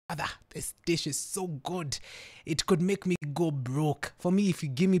this dish is so good. It could make me go broke. For me, if you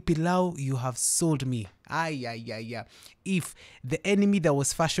give me pilau, you have sold me. If the enemy that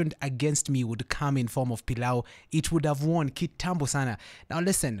was fashioned against me would come in form of pilau, it would have won kitambo sana. Now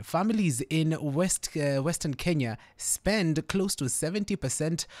listen, families in Western Kenya spend close to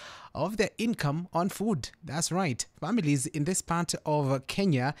 70% of their income on food. That's right. Families in this part of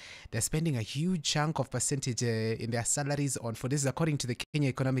Kenya, they're spending a huge chunk of percentage in their salaries on food. This is according to the Kenya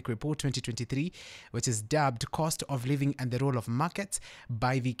Economic Report 2023, which is dubbed Cost of Living and the Role of Markets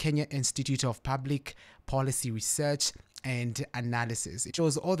by the Kenya Institute of Public Policy Research and Analysis. It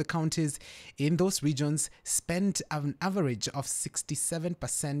shows all the counties in those regions spent an average of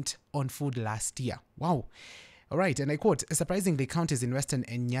 67% on food last year. Wow. All right, and I quote, surprisingly, counties in Western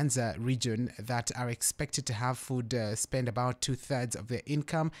and Nyanza region that are expected to have food spend about 2/3 of their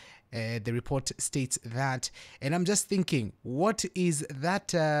income. The report states that, and I'm just thinking, what is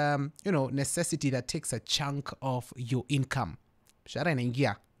that, necessity that takes a chunk of your income? Shara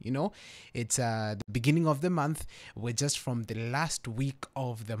inaingia. It's the beginning of the month. We're just from the last week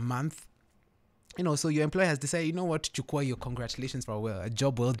of the month. So your employer has decided, you know what, chukua your congratulations for a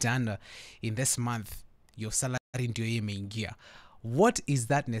job well done in this month. Your salary ndio imeingia. What is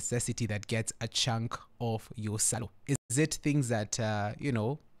that necessity that gets a chunk of your salary? Is it things that,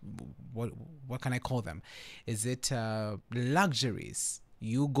 what can I call them? Is it luxuries?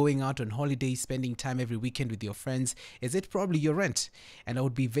 You going out on holiday, spending time every weekend with your friends? Is it probably your rent? And I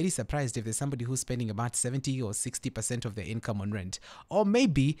would be very surprised if there's somebody who's spending about 70 or 60% of their income on rent. Or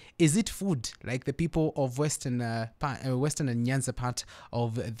maybe, is it food, like the people of Western and Nyanza part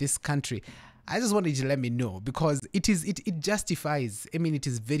of this country? I just wanted you to let me know, because it justifies. I mean, it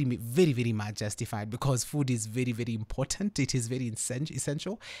is very, very, very much justified, because food is very, very important. It is very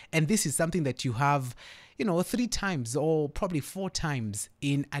essential. And this is something that you have, 3 times or probably 4 times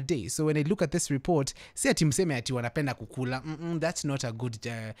in a day. So when I look at this report, say ati mseme ati wanapenda kukula, that's not a good,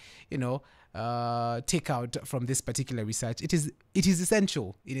 take out from this particular research. It is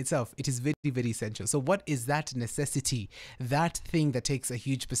essential in itself. It is very, very essential. So what is that necessity, that thing that takes a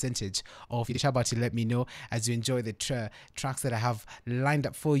huge percentage of your Shabbat? Let me know as you enjoy the tracks that I have lined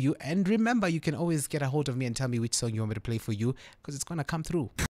up for you. And remember, you can always get a hold of me and tell me which song you want me to play for you, because it's going to come through.